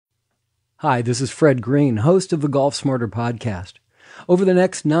Hi, this is Fred Green, host of the Golf Smarter podcast. Over the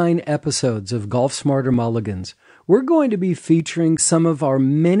next 9 episodes of Golf Smarter Mulligans, we're going to be featuring some of our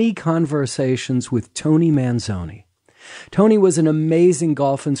many conversations with Tony Manzoni. Tony was an amazing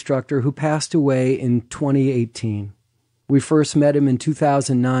golf instructor who passed away in 2018. We first met him in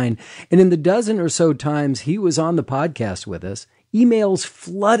 2009, and in the dozen or so times he was on the podcast with us, emails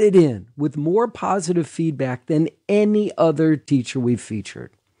flooded in with more positive feedback than any other teacher we've featured.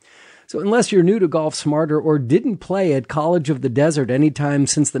 So unless you're new to Golf Smarter or didn't play at College of the Desert anytime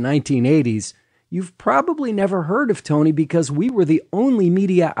since the 1980s, you've probably never heard of Tony because we were the only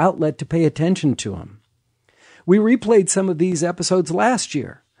media outlet to pay attention to him. We replayed some of these episodes last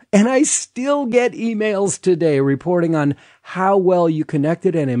year, and I still get emails today reporting on how well you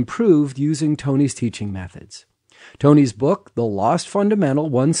connected and improved using Tony's teaching methods. Tony's book, The Lost Fundamental,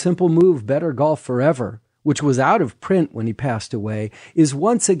 One Simple Move, Better Golf Forever, which was out of print when he passed away, is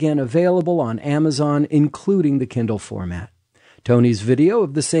once again available on Amazon, including the Kindle format. Tony's video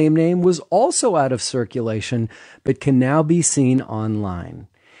of the same name was also out of circulation, but can now be seen online.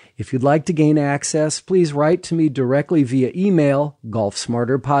 If you'd like to gain access, please write to me directly via email,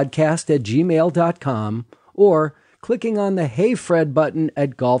 golfsmarterpodcast@gmail.com, or clicking on the Hey Fred button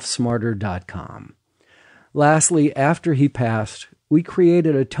at golfsmarter.com. Lastly, after he passed, we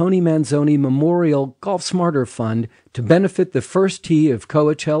created a Tony Manzoni Memorial Golf Smarter Fund to benefit the first tee of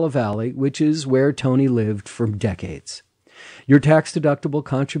Coachella Valley, which is where Tony lived for decades. Your tax-deductible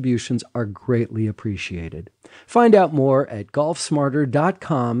contributions are greatly appreciated. Find out more at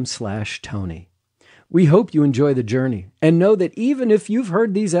golfsmarter.com/Tony. We hope you enjoy the journey and know that even if you've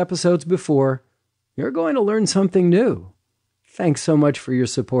heard these episodes before, you're going to learn something new. Thanks so much for your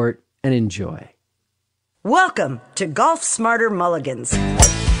support and enjoy. Welcome to Golf Smarter Mulligans,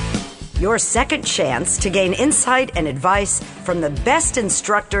 your second chance to gain insight and advice from the best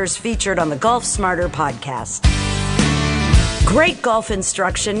instructors featured on the Golf Smarter podcast. Great golf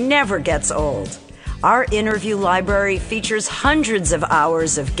instruction never gets old. Our interview library features hundreds of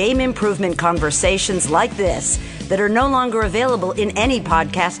hours of game improvement conversations like this that are no longer available in any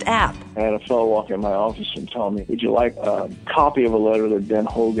podcast app. I had a fellow walk in my office and tell me, would you like a copy of a letter that Ben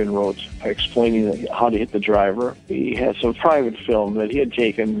Hogan wrote explaining how to hit the driver? He had some private film that he had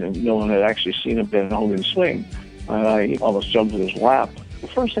taken and no one had actually seen a Ben Hogan swing. And I almost jumped in his lap. The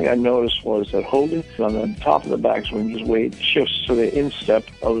first thing I noticed was that Hogan, on the top of the backswing, his weight shifts to the instep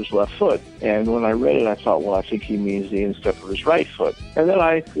of his left foot. And when I read it, I thought, well, I think he means the instep of his right foot. And then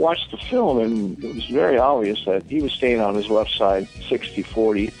I watched the film, and it was very obvious that he was staying on his left side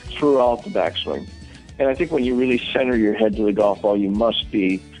 60-40 throughout the backswing. And I think when you really center your head to the golf ball, you must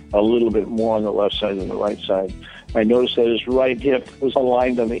be a little bit more on the left side than the right side. I noticed that his right hip was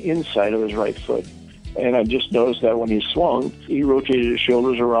aligned on the inside of his right foot. And I just noticed that when he swung, he rotated his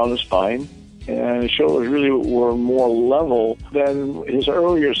shoulders around his spine, and his shoulders really were more level than his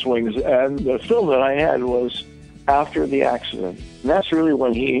earlier swings. And the film that I had was after the accident. And that's really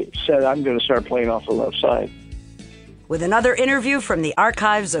when he said, I'm going to start playing off the left side. With another interview from the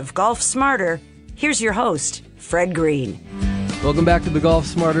archives of Golf Smarter, here's your host, Fred Green. Welcome back to the Golf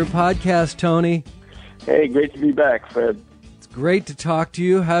Smarter podcast, Tony. Hey, great to be back, Fred. It's great to talk to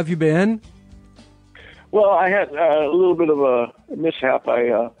you. How have you been? Well, I had a little bit of a mishap.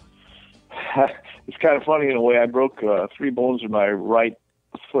 It's kind of funny in a way. I broke 3 bones in my right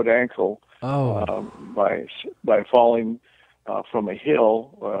foot ankle by falling from a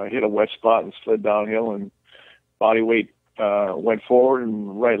hill. Hit a wet spot and slid downhill, and body weight went forward,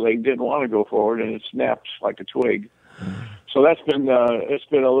 and right leg didn't want to go forward, and it snapped like a twig. So that's been it's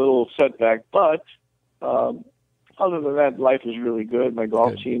been a little setback, but. Other than that, life is really good. My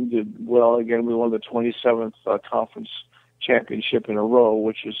golf team did well. Again, we won the 27th conference championship in a row,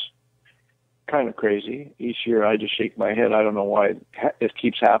 which is kind of crazy. Each year I just shake my head. I don't know why it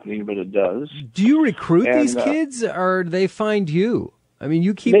keeps happening, but it does. Do you recruit these kids, or they find you? I mean,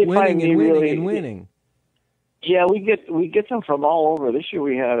 you keep winning and winning and winning. Yeah, we get them from all over. This year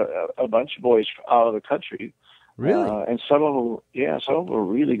we had a bunch of boys out of the country. Really? And some of them are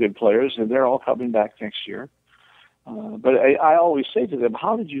really good players, and they're all coming back next year. But I always say to them,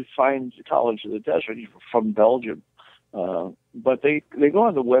 how did you find the College of the Desert? You're from Belgium. But they go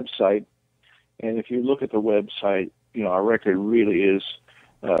on the website, and if you look at the website, you know, our record really is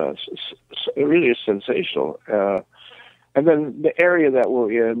sensational. And then the area that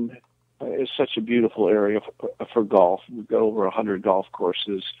we're in is such a beautiful area for golf. We've got over 100 golf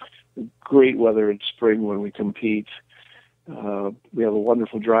courses, great weather in spring when we compete. We have a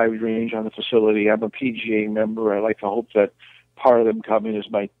wonderful driving range on the facility. I'm a PGA member. I like to hope that part of them coming is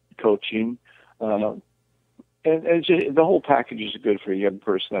my coaching. and it's just, the whole package is good for a young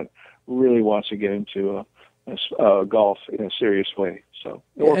person that really wants to get into golf in a serious way. So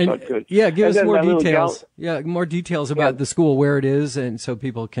it works out good. Yeah, give and us more little details. More details about the school, where it is, and so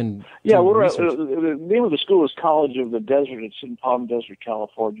people can. Yeah, the name of the school is College of the Desert. It's in Palm Desert,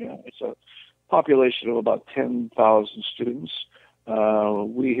 California. It's a population of about 10,000 students.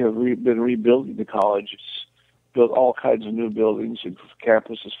 We have been rebuilding the college. It's built all kinds of new buildings. The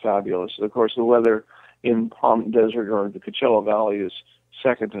campus is fabulous. Of course, the weather in Palm Desert or the Coachella Valley is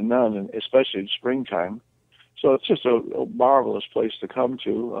second to none, and especially in springtime. So it's just a marvelous place to come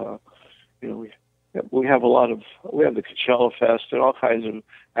to. We have we have the Coachella Fest and all kinds of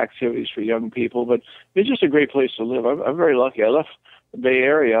activities for young people, but it's just a great place to live. I'm very lucky. I left the Bay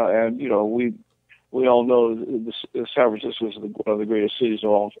Area, and we all know San Francisco is one of the greatest cities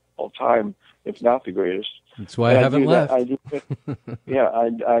of all time, if not the greatest. That's why I haven't left. I do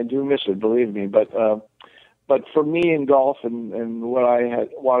miss it, believe me. But for me in golf and what I had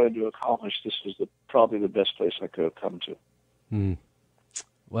wanted to accomplish, this was probably the best place I could have come to.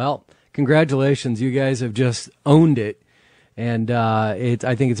 Well, congratulations. You guys have just owned it. And I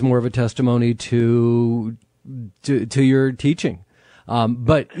think it's more of a testimony to your teaching.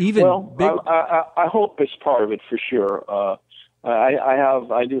 But even I hope it's part of it for sure.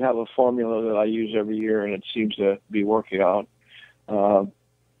 I do have a formula that I use every year, and it seems to be working out. And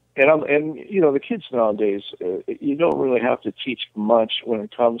the kids nowadays, you don't really have to teach much when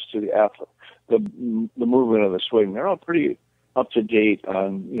it comes to the movement of the swing. They're all pretty up to date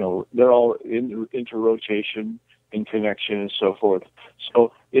on, they're all into rotation and connection and so forth.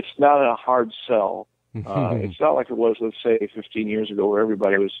 So it's not a hard sell. It's not like it was, let's say, 15 years ago, where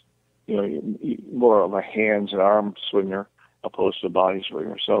everybody was, more of a hands and arm swinger opposed to a body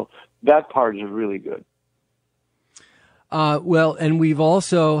swinger. So that part is really good. Well, and we've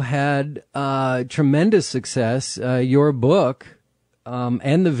also had tremendous success. Your book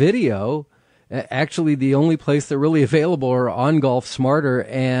and the video, actually the only place they're really available are on Golf Smarter,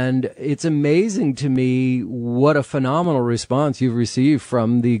 and it's amazing to me what a phenomenal response you've received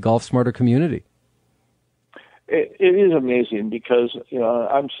from the Golf Smarter community. It is amazing because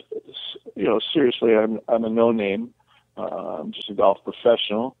I'm seriously I'm a no name. I'm just a golf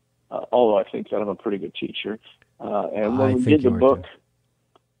professional, although I think that I'm a pretty good teacher. And when we did the book,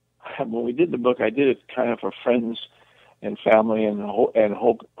 I did it kind of for friends and family, and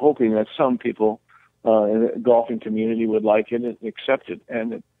hoping that some people in the golfing community would like it and accept it.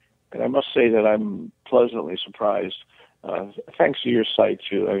 And I must say that I'm pleasantly surprised. Thanks to your site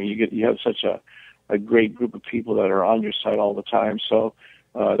too. I mean, you have such a great group of people that are on your site all the time. So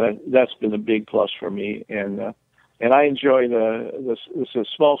that's been a big plus for me, and I enjoy the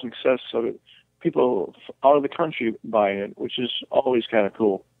small success of it. People out of the country buying it, which is always kind of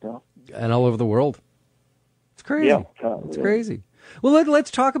cool. And all over the world. It's crazy. Yeah, it's crazy. Well, let's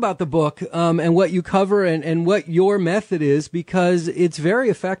talk about the book and what you cover and what your method is, because it's very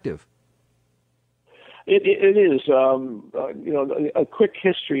effective. It is. A quick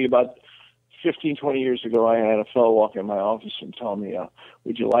history. About 15, 20 years ago, I had a fellow walk in my office and tell me,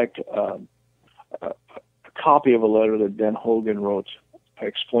 would you like a copy of a letter that Ben Hogan wrote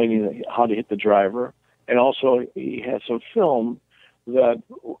explaining how to hit the driver? And also he had some film that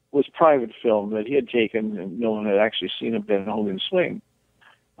was private film that he had taken, and no one had actually seen a Ben Hogan swing.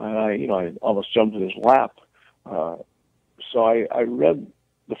 And I almost jumped in his lap. So I read,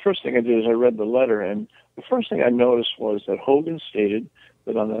 the first thing I did is I read the letter, and the first thing I noticed was that Hogan stated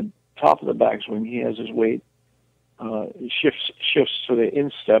that on the top of the backswing he has his weight shifts to the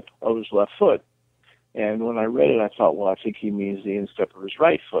instep of his left foot. And when I read it, I thought, well, I think he means the instep of his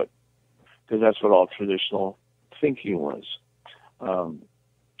right foot, because that's what all traditional thinking was.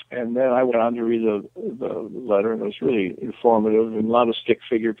 And then I went on to read the letter, and it was really informative and a lot of stick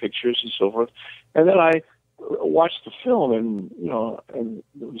figure pictures and so forth. And then I watched the film, and and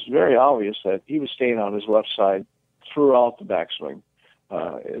it was very obvious that he was staying on his left side throughout the backswing.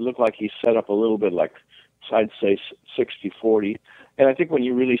 It looked like he set up a little bit like, I'd say 60-40. And I think when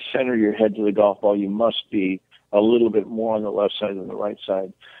you really center your head to the golf ball, you must be a little bit more on the left side than the right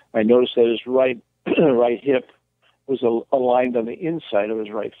side. I noticed that his right hip was aligned on the inside of his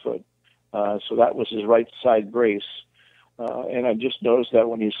right foot. So that was his right side brace. And I just noticed that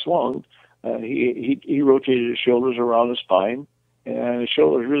when he swung, he rotated his shoulders around his spine, and his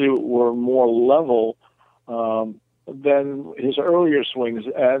shoulders really were more level than his earlier swings.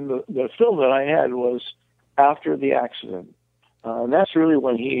 And the film that I had was after the accident. And that's really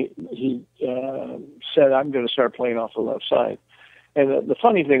when he said, I'm going to start playing off the left side. And the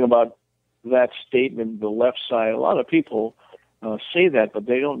funny thing about that statement, the left side, a lot of people say that, but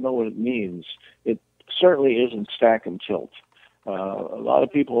they don't know what it means. It certainly isn't stack and tilt. A lot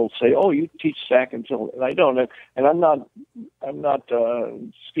of people say, "Oh, you teach stack and tilt," and I don't. And I'm not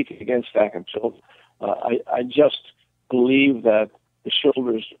speaking against stack and tilt. I just believe that the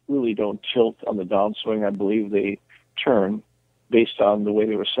shoulders really don't tilt on the downswing. I believe they turn based on the way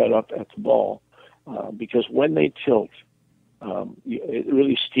they were set up at the ball, because when they tilt, it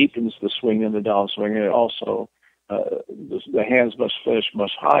really steepens the swing and the downswing, and it also the hands must finish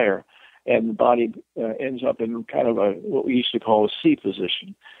much higher, and the body ends up in kind of what we used to call a C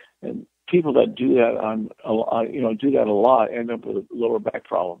position. And people that do that do that a lot end up with lower back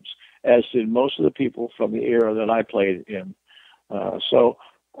problems, as did most of the people from the era that I played in. So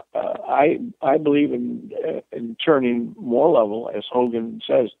I believe in turning more level, as Hogan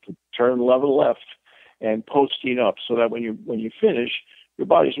says, to turn level left and posting up, so that when you finish, your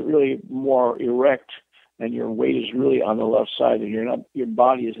body's really more erect and your weight is really on the left side, and your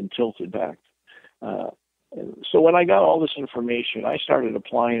body isn't tilted back. So when I got all this information, I started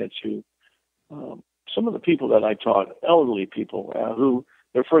applying it to some of the people that I taught, elderly people, who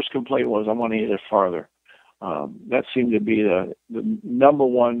their first complaint was, "I want to hit it farther." That seemed to be the number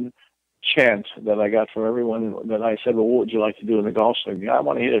one chant that I got from everyone that I said, "Well, what would you like to do in the golf swing?" "I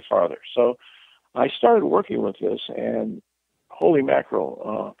want to hit it farther." So I started working with this, and holy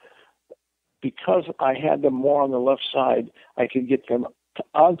mackerel, because I had them more on the left side, I could get them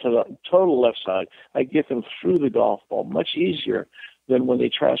onto the total left side. I get them through the golf ball much easier than when they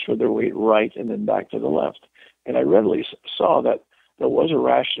transferred their weight right and then back to the left. And I readily saw that there was a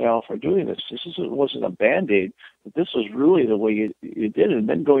rationale for doing this. Wasn't a Band-Aid, but this was really the way you did it. And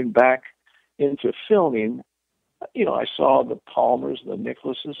then going back into filming, I saw the Palmers, the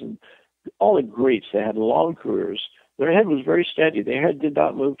Nicklases, and all the greats. They had long careers. Their head was very steady. Their head did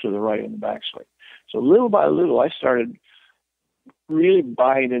not move to the right in the backswing. So little by little, I started really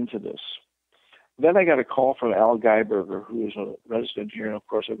buying into this. Then I got a call from Al Geiberger, who is a resident here, and of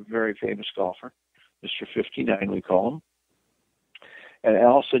course a very famous golfer, Mr. 59, we call him. And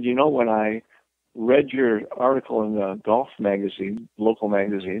Al said, when I read your article in the golf magazine, local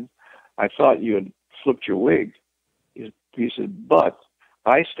magazine, I thought you had flipped your wig. He said, but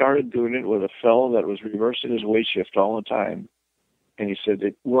I started doing it with a fellow that was reversing his weight shift all the time. And he said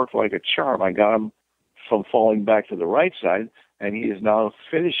it worked like a charm. I got him from falling back to the right side, and he is now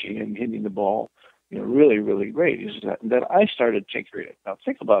finishing and hitting the ball, really, really great. He said, then I started tinkering it. Now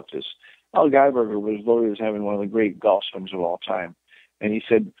think about this. Al Geiberger was voted as having one of the great golf swings of all time. And he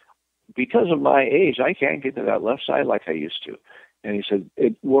said, because of my age, I can't get to that left side like I used to. And he said,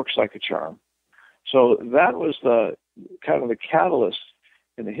 it works like a charm. So that was the kind of the catalyst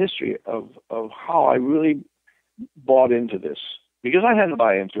in the history of how I really bought into this, because I had to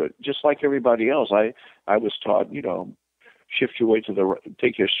buy into it just like everybody else. I was taught, shift your weight to the right,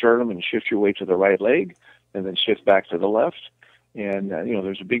 take your sternum and shift your weight to the right leg, and then shift back to the left. And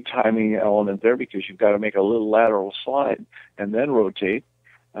there's a big timing element there, because you've got to make a little lateral slide and then rotate,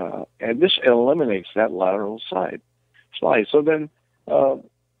 and this eliminates that lateral slide. So then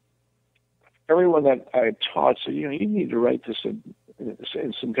everyone that I taught said, you need to write this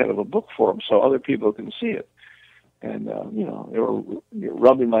in some kind of a book form so other people can see it. And, they were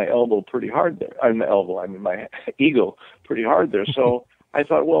rubbing my elbow pretty hard there. My ego pretty hard there. So I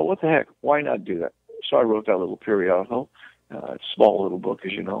thought, well, what the heck? Why not do that? So I wrote that little periodical. It's a small little book,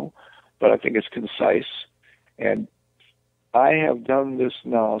 as you know, but I think it's concise. And I have done this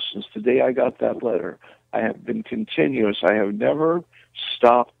now since the day I got that letter. I have been continuous. I have never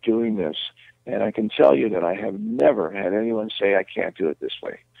stopped doing this. And I can tell you that I have never had anyone say, I can't do it this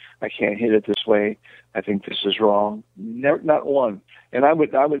way. I can't hit it this way. I think this is wrong. Never, not one. And I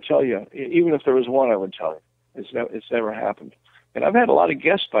would tell you, even if there was one, I would tell you. It's never happened. And I've had a lot of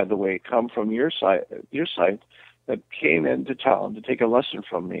guests, by the way, come from your site that came into town to take a lesson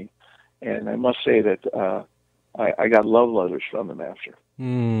from me. And I must say that I got love letters from them after.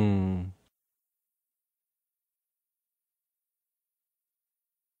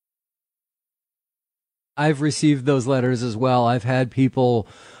 I've received those letters as well. I've had people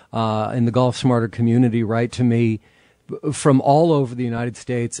in the Golf Smarter community write to me from all over the United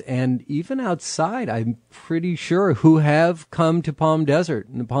States and even outside, I'm pretty sure, who have come to Palm Desert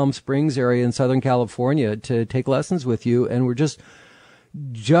in the Palm Springs area in Southern California to take lessons with you, and we're just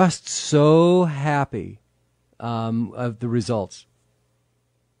so happy of the results.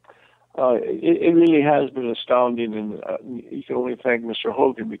 It really has been astounding, and you can only thank Mr.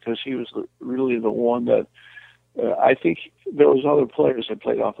 Hogan, because he was really the one that I think there was other players that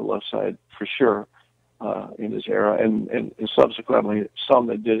played off the left side for sure in his era, and subsequently some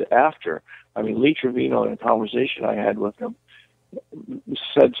that did after. I mean, Lee Trevino, in a conversation I had with him,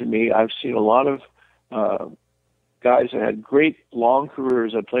 said to me, I've seen a lot of guys that had great long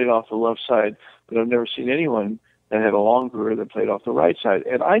careers that played off the left side, but I've never seen anyone that had a long career that played off the right side.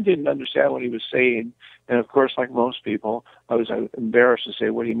 And I didn't understand what he was saying. And of course, like most people, I was embarrassed to say,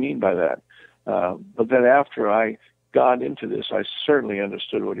 what do you mean by that? But then after I got into this, I certainly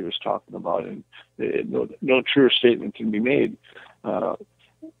understood what he was talking about, and no truer statement can be made. The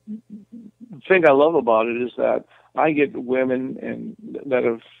thing I love about it is that I get women that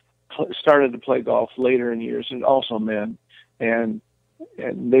have started to play golf later in years, and also men, and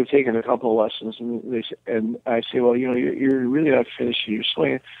they've taken a couple of lessons, and I say, well, you're really not finishing your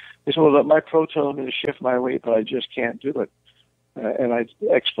swing. They say, well, my pro tells me to shift my weight, but I just can't do it. And I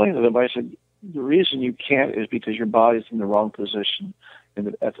explained to them, I said, the reason you can't is because your body's in the wrong position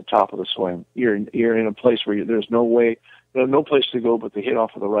at the top of the swing. You're in a place where there's no place to go but to hit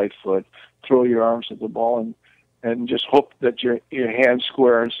off of the right foot, throw your arms at the ball, and just hope that your hands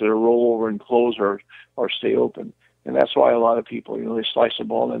square instead of roll over and close or stay open. And that's why a lot of people, they slice a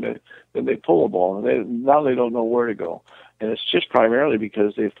ball and then they pull a ball, and now they don't know where to go. And it's just primarily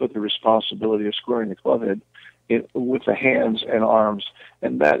because they've put the responsibility of squaring the club head with the hands and arms,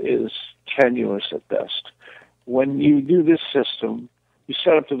 and that is tenuous at best. When you do this system, you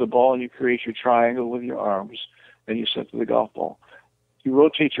set up to the ball and you create your triangle with your arms, and you set to the golf ball. You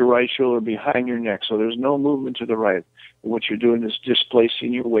rotate your right shoulder behind your neck, so there's no movement to the right. What you're doing is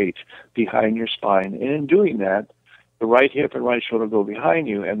displacing your weight behind your spine. And in doing that, the right hip and right shoulder go behind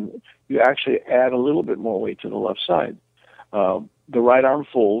you, and you actually add a little bit more weight to the left side. The right arm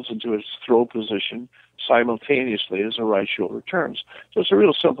folds into its throw position simultaneously as the right shoulder turns. So it's a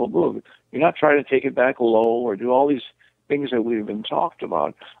real simple move. You're not trying to take it back low or do all these things that we've been talked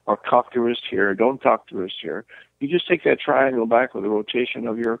about, or cock the wrist here, don't cock the wrist here. You just take that triangle back with the rotation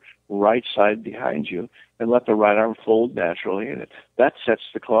of your right side behind you and let the right arm fold naturally in it. That sets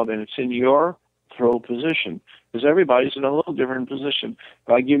the club, and it's in your throw position, because everybody's in a little different position.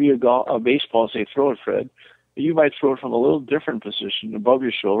 If I give you a baseball and say, throw it, Fred, you might throw it from a little different position above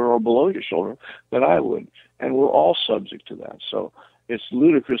your shoulder or below your shoulder than I would. And we're all subject to that. So it's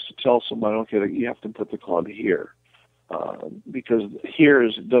ludicrous to tell someone, okay, that you have to put the club here. Because here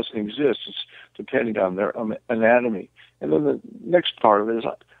doesn't exist. It's depending on their anatomy. And then the next part of it is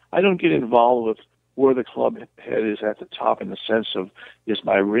I don't get involved with where the club head is at the top in the sense of, is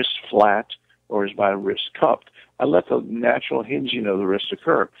my wrist flat or is my wrist cupped? I let the natural hinging of the wrist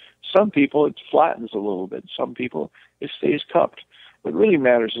occur. Some people, it flattens a little bit. Some people, it stays cupped. What really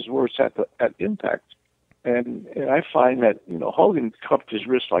matters is where it's at impact. And I find that, Hogan cupped his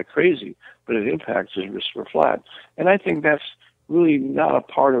wrist like crazy, but at impact his wrists were flat. And I think that's really not a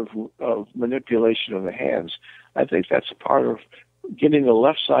part of manipulation of the hands. I think that's a part of getting the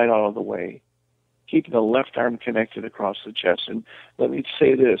left side out of the way, keeping the left arm connected across the chest. And let me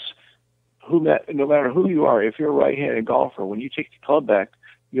say this, no matter who you are, if you're a right-handed golfer, when you take the club back,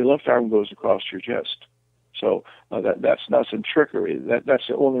 your left arm goes across your chest. So that's not some trickery. That's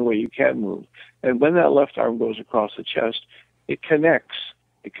the only way you can move. And when that left arm goes across the chest, it connects.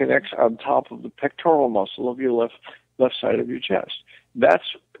 It connects on top of the pectoral muscle of your left side of your chest. That's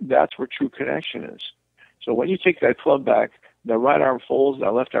where true connection is. So when you take that club back, the right arm folds,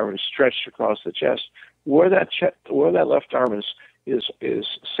 that left arm is stretched across the chest. Where that left arm is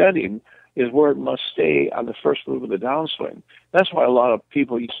setting is where it must stay on the first move of the downswing. That's why a lot of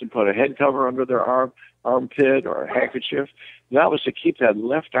people used to put a head cover under their armpit or a handkerchief. That was to keep that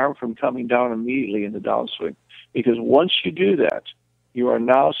left arm from coming down immediately in the downswing. Because once you do that, you are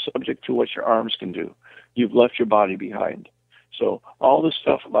now subject to what your arms can do. You've left your body behind. So all this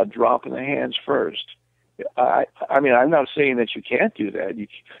stuff about dropping the hands first, I mean, I'm not saying that you can't do that,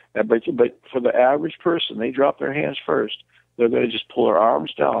 but for the average person, they drop their hands first. They're going to just pull their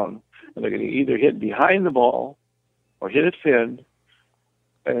arms down, and they're going to either hit behind the ball or hit it thin.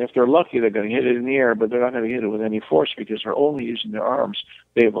 And if they're lucky, they're going to hit it in the air, but they're not going to hit it with any force because they're only using their arms.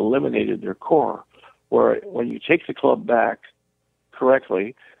 They've eliminated their core. Where when you take the club back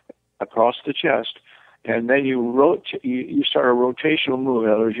correctly across the chest, and then you start a rotational move. In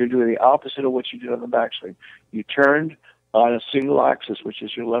other words, you're doing the opposite of what you did on the backswing. You turned on a single axis, which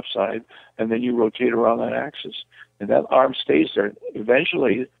is your left side, and then you rotate around that axis. And that arm stays there.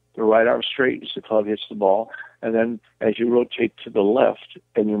 Eventually, the right arm straightens, the club hits the ball, and then as you rotate to the left,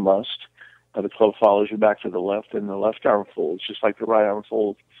 and you must, the club follows you back to the left, and the left arm folds, just like the right arm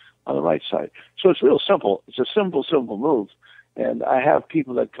folds on the right side. So it's real simple. It's a simple move. And I have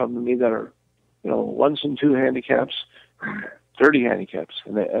people that come to me that are, 1 and 2 handicaps, 30 handicaps,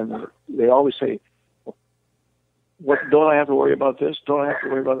 and they always say, "What? Don't I have to worry about this? Don't I have to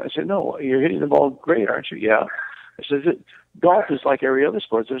worry about that?" I say, "No, you're hitting the ball great, aren't you?" "Yeah." I said, golf is like every other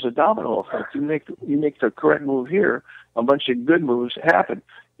sport. There's a domino effect. You make the correct move here, a bunch of good moves happen.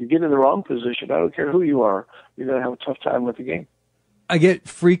 You get in the wrong position, I don't care who you are, you're going to have a tough time with the game. I get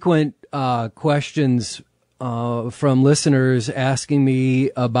frequent questions from listeners asking me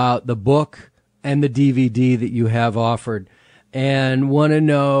about the book and the DVD that you have offered, and want to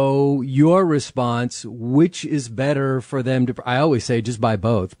know your response. Which is better for them to? I always say just buy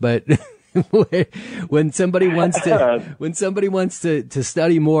both, but when somebody wants to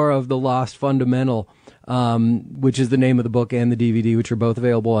study more of the Lost Fundamental, which is the name of the book, and the DVD, which are both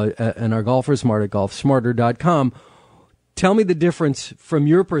available in our Golfer Smart at golfsmarter.com. Tell me the difference from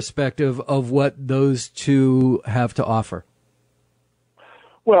your perspective of what those two have to offer.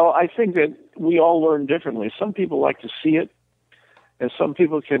 Well, I think that we all learn differently. Some people like to see it, and some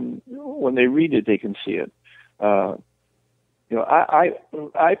people can, when they read it, they can see it. I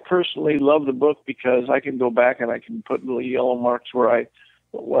personally love the book because I can go back and I can put little yellow marks where I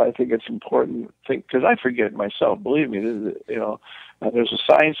think it's important. Because I forget myself. Believe me, there's a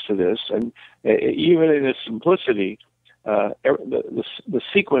science to this, and even in its simplicity, the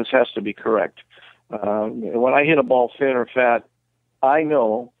sequence has to be correct. When I hit a ball thin or fat, I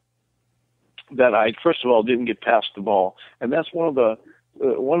know that I, first of all, didn't get past the ball, and that's one of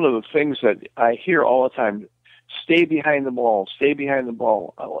the things that I hear all the time. Stay behind the ball. Stay behind the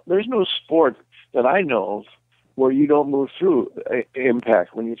ball. There's no sport that I know of where you don't move through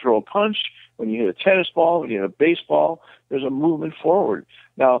impact. When you throw a punch, when you hit a tennis ball, when you hit a baseball, there's a movement forward.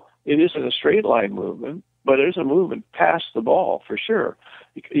 Now, it isn't a straight line movement, but there's a movement past the ball for sure.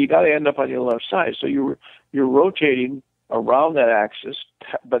 You got to end up on your left side, so you're rotating around that axis,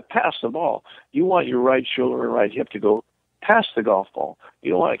 but past the ball. You want your right shoulder and right hip to go past the golf ball.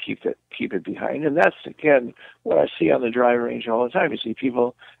 You don't want to keep it behind, and that's again what I see on the driving range all the time. You see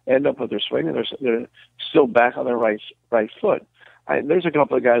people end up with their swing and they're still back on their right foot. There's a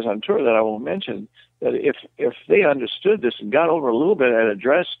couple of guys on tour that I won't mention that if they understood this and got over a little bit at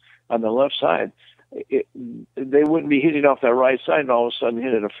address on the left side, they wouldn't be hitting off that right side and all of a sudden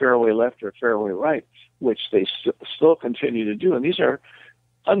hit it a fairway left or a fairway right, which they still continue to do. And these are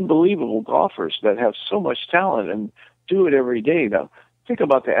unbelievable golfers that have so much talent and do it every day. Now, think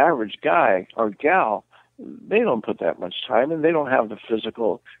about the average guy or gal. They don't put that much time, and they don't have the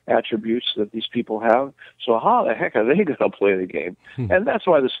physical attributes that these people have. So how the heck are they going to play the game? And that's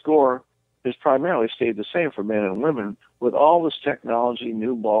why the score has primarily stayed the same for men and women. With all this technology,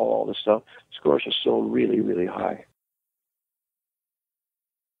 new ball, all this stuff, scores are still really, really high.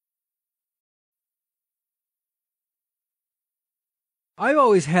 I've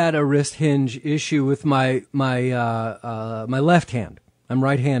always had a wrist hinge issue with my left hand. I'm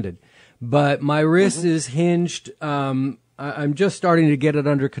right-handed, but my wrist is hinged. I'm just starting to get it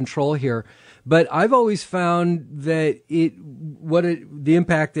under control here, but I've always found that the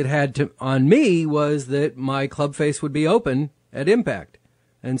impact it had on me was that my club face would be open at impact,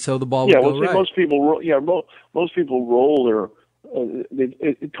 and so the ball would go right. Most people roll their.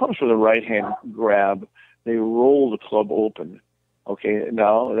 It comes from the right hand grab. They roll the club open. Okay,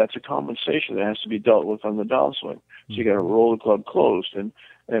 now that's a compensation that has to be dealt with on the downswing. So you got to roll the club closed,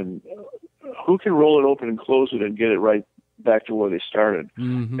 and who can roll it open and close it and get it right back to where they started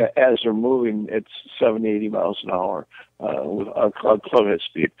as they're moving at 70, 80 miles an hour with a club head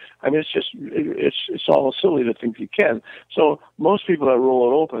speed. I mean, it's almost silly to think you can. So most people that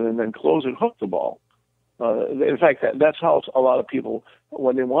roll it open and then close it hook the ball. In fact, that's how a lot of people,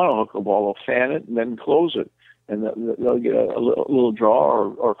 when they want to hook a ball, they'll fan it and then close it. And they'll get a little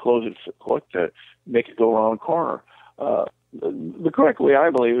draw or close it quick to make it go around a corner. The correct way, I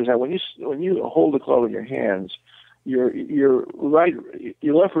believe, is that when you hold the club in your hands, your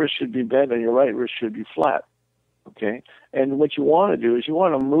left wrist should be bent and your right wrist should be flat. Okay, and what you want to do is you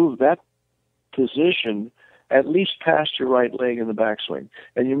want to move that position at least past your right leg in the backswing,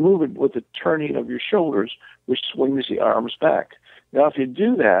 and you move it with the turning of your shoulders, which swings the arms back. Now, if you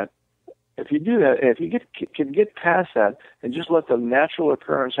do that, if you can get past that and just let the natural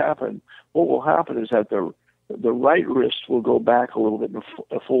occurrence happen, what will happen is that the right wrist will go back a little bit and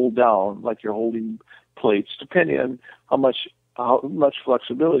fold down like you're holding plates, depending on how much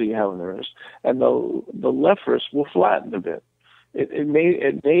flexibility you have in the wrist, and the left wrist will flatten a bit. It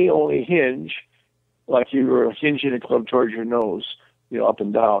may only hinge like you were hinging a club towards your nose, up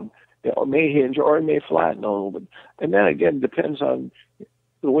and down. It may hinge or it may flatten a little bit, and that again depends on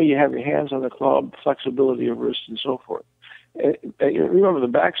the way you have your hands on the club, flexibility of wrist, and so forth. And remember, the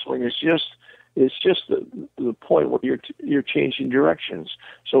backswing is just the point where you're changing directions.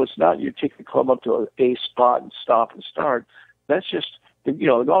 So it's not you take the club up to a spot and stop and start. That's just the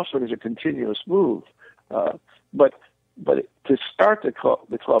golf swing is a continuous move. But to start the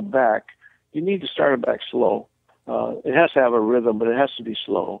club back, you need to start it back slow. It has to have a rhythm, but it has to be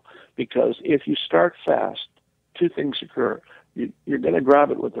slow, because if you start fast, two things occur. You're going to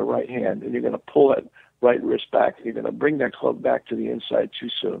grab it with the right hand, and you're going to pull that right wrist back. You're going to bring that club back to the inside too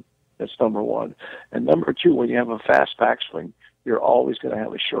soon. That's number one. And number two, when you have a fast backswing, you're always going to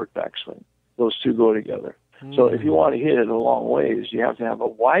have a short backswing. Those two go together. So if you want to hit it a long ways, you have to have a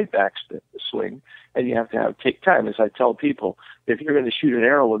wide backswing, and you have to take time. As I tell people, if you're going to shoot an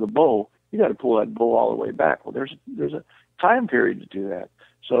arrow with a bow, you got to pull that bow all the way back. Well, there's a time period to do that.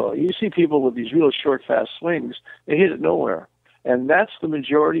 So you see people with these real short, fast swings, they hit it nowhere. And that's the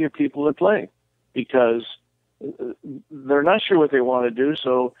majority of people that play, because they're not sure what they want to do,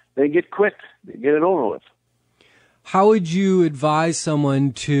 so they get quick. They get it over with. How would you advise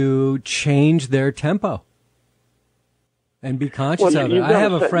someone to change their tempo and be conscious of it? I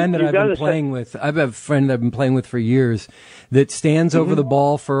have a friend that I've been playing with. I have a friend that I've been playing with for years that stands over the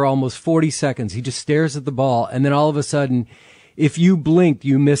ball for almost 40 seconds. He just stares at the ball, and then all of a sudden, if you blinked,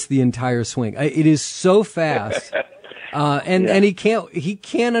 you miss the entire swing. It is so fast. And he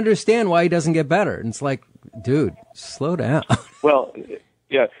can't understand why he doesn't get better. And it's like, dude, slow down. Well,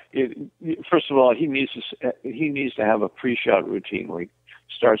 yeah. First of all, he needs to have a pre-shot routine where he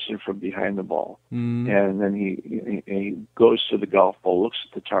starts in from behind the ball, and then he goes to the golf ball, looks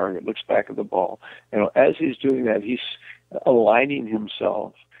at the target, looks back at the ball. As he's doing that, he's aligning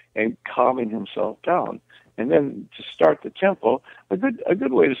himself and calming himself down. And then to start the tempo, a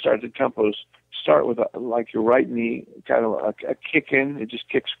good way to start the tempo is start with like your right knee, kind of a kick in. It just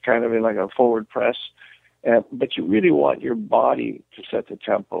kicks kind of in like a forward press. But you really want your body to set the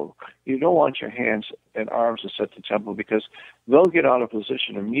tempo. You don't want your hands and arms to set the tempo, because they'll get out of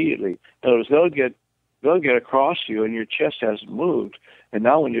position immediately. In other words, they'll get across you and your chest hasn't moved. And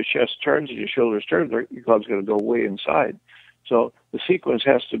now when your chest turns and your shoulders turn, your club's going to go way inside. So the sequence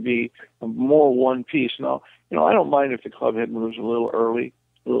has to be more one piece. Now, I don't mind if the club head moves a little early,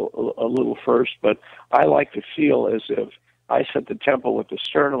 a little first, but I like to feel as if I set the tempo with the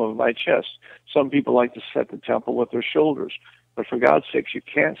sternum of my chest. Some people like to set the tempo with their shoulders. But for God's sakes, you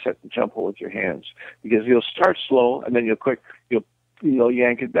can't set the tempo with your hands, because you'll start slow and then you'll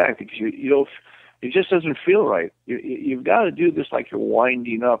yank it back, because it just doesn't feel right. You've got to do this like you're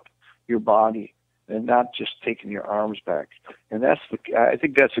winding up your body and not just taking your arms back. And I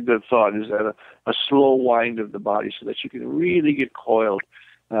think that's a good thought, is that a slow wind of the body so that you can really get coiled.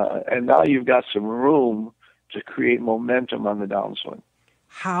 And now you've got some room to create momentum on the downswing.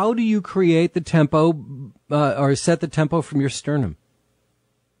 How do you create the tempo or set the tempo from your sternum?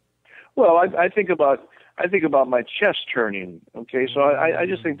 Well, I think about my chest turning. Okay, so I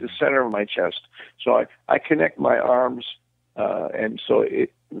just think the center of my chest. So I connect my arms, and so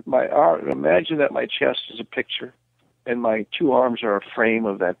imagine that my chest is a picture, and my two arms are a frame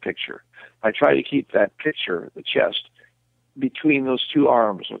of that picture. I try to keep that picture, the chest, between those two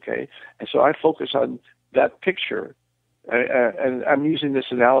arms. Okay, and so I focus on that picture. And I'm using this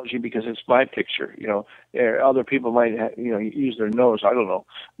analogy because it's my picture. Other people might use their nose. I don't know,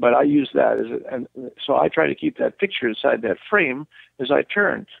 but I use that and so I try to keep that picture inside that frame as I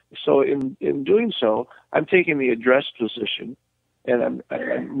turn. So in doing so, I'm taking the address position, and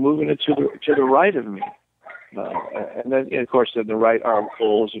I'm moving it to the right of me, and then of course the right arm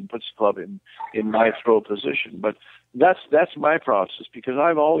pulls and puts the club in my throw position. But that's my process, because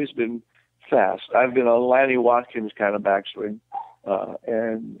I've always been fast. I've been a Lanny Watkins kind of backswing,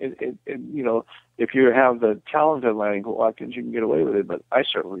 and if you have the talent of Lanny Watkins, you can get away with it. But I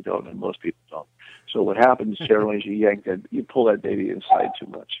certainly don't, and most people don't. So what happens generally is you pull that baby inside too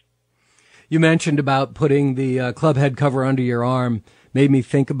much. You mentioned about putting the club head cover under your arm. Made me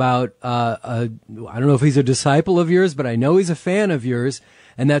think about I don't know if he's a disciple of yours, but I know he's a fan of yours,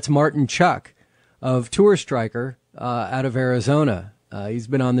 and that's Martin Chuck of Tour Striker out of Arizona. He's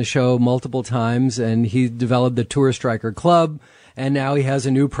been on the show multiple times, and he developed the Tour Striker Club, and now he has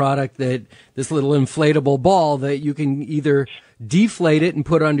a new product, this little inflatable ball that you can either deflate it and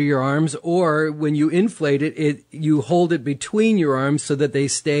put under your arms, or when you inflate it, you hold it between your arms so that they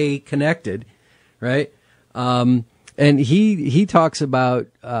stay connected, right? And he talks about,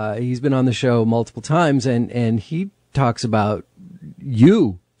 he's been on the show multiple times, and he talks about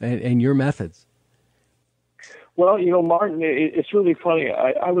you and your methods. Well, Martin, it's really funny.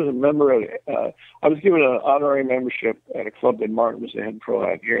 I was a member of, I was given an honorary membership at a club that Martin was the head pro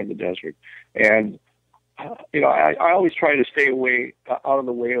at here in the desert. And, I always try to stay out of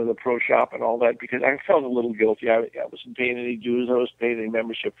the way of the pro shop and all that, because I felt a little guilty. I wasn't paying any dues. I wasn't paying any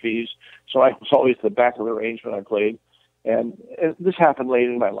membership fees. So I was always at the back of the range when I played. And this happened late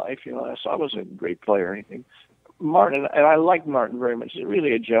in my life, so I wasn't a great player or anything. Martin, and I liked Martin very much. He's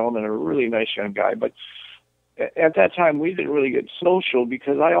really a gentleman, a really nice young guy. But at that time, we didn't really get social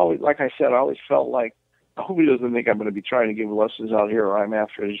because I always, like I said, I always felt like, I hope he doesn't think I'm going to be trying to give lessons out here or I'm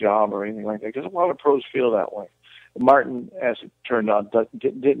after his job or anything like that, because a lot of pros feel that way. Martin, as it turned out,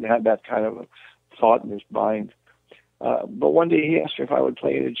 didn't have that kind of a thought in his mind. But one day he asked me if I would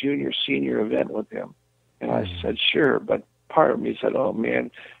play in a junior-senior event with him. And I said, sure. But part of me said, oh,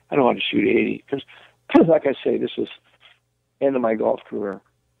 man, I don't want to shoot 80. Because, like I say, this was end of my golf career.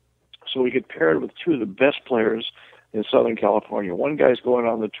 So we get paired with two of the best players in Southern California. One guy's going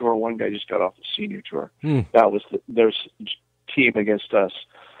on the tour. One guy just got off the senior tour. That was their team against us.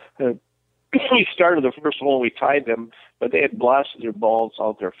 We started the first hole. We tied them, but they had blasted their balls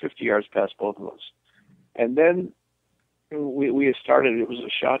out there 50 yards past both of us. And then we had started. It was a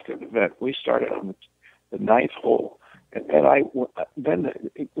shotgun event. We started on the ninth hole, and then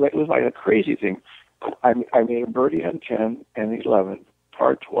it was like a crazy thing. I made a birdie on 10 and 11,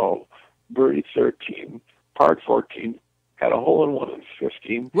 par 12, birdie 13, par 14, had a hole in 1 on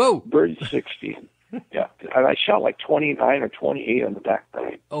 15, birdie 16. Yeah, and I shot like 29 or 28 on the back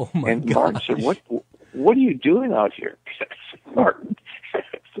nine. Oh my God! And Martin said, "What are you doing out here?" Martin,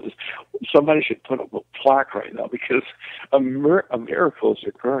 somebody should put up a plaque right now because a miracle is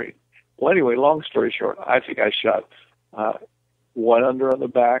occurring. Well, anyway, long story short, I think I shot 1 under on the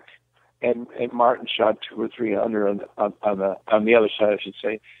back, and Martin shot 2 or 3 under on the other side, I should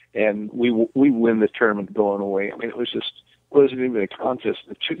say, and we win the tournament going away. I mean, it wasn't even a contest.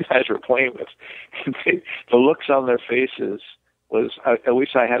 The two guys were playing with, and the looks on their faces was, I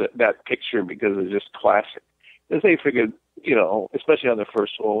wish I had that picture because it was just classic. As they figured, especially on the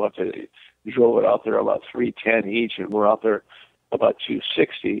first hole, after they drove it out there about 310 each, and we're out there about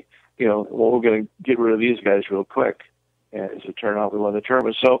 260, well, we're going to get rid of these guys real quick. And as it turned out, we won the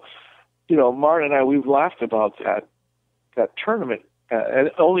tournament. So, Martin and I, we've laughed about that tournament. And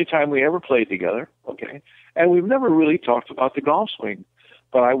the only time we ever played together, okay? And we've never really talked about the golf swing.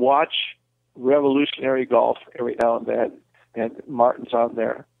 But I watch Revolutionary Golf every now and then, and Martin's on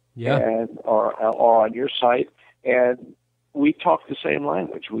there, or on your site, and we talk the same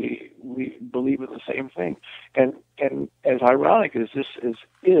language. We believe in the same thing. And as ironic as this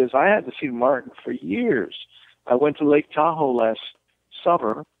is, I hadn't seen Martin for years. I went to Lake Tahoe last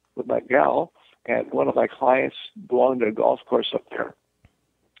summer with my gal, and one of my clients belonged to a golf course up there.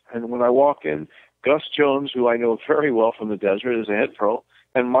 And when I walk in, Gus Jones, who I know very well from the desert, is a head pro,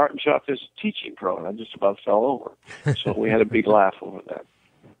 and Martin Schaff is a teaching pro, and I just about fell over. So we had a big laugh over that.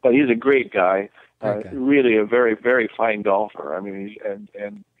 But he's a great guy, really a very, very fine golfer. I mean,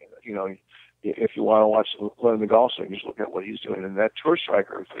 if you want to watch one of the golf swing, just look at what he's doing. And that tour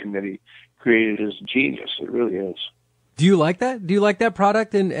striker thing that he created is genius. It really is. Do you like that? Do you like that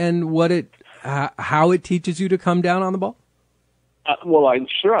product and what how it teaches you to come down on the ball? Well, I'm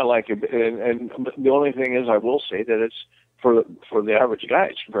sure I like it, and the only thing is, I will say that it's for the average guy.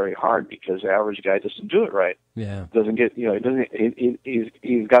 It's very hard because the average guy doesn't do it right. Yeah, doesn't get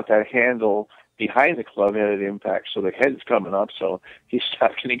he's got that handle behind the club head at impact, so the head's coming up, so he's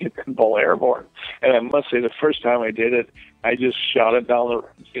not going to get the ball airborne. And I must say, the first time I did it, I just shot it down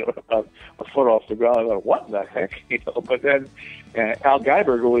about a foot off the ground. I thought, what in the heck, But then Al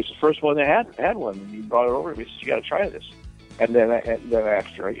Geiberger was the first one that had one, and he brought it over to me. He said, "You got to try this." And then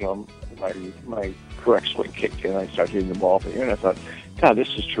after my correct swing kicked in, I started hitting the ball from here, and I thought, God, this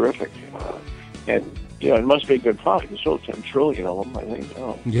is terrific. And it must be a good product. There's still 10 trillion of them, I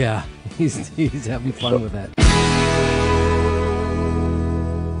think. Yeah, he's having fun with that.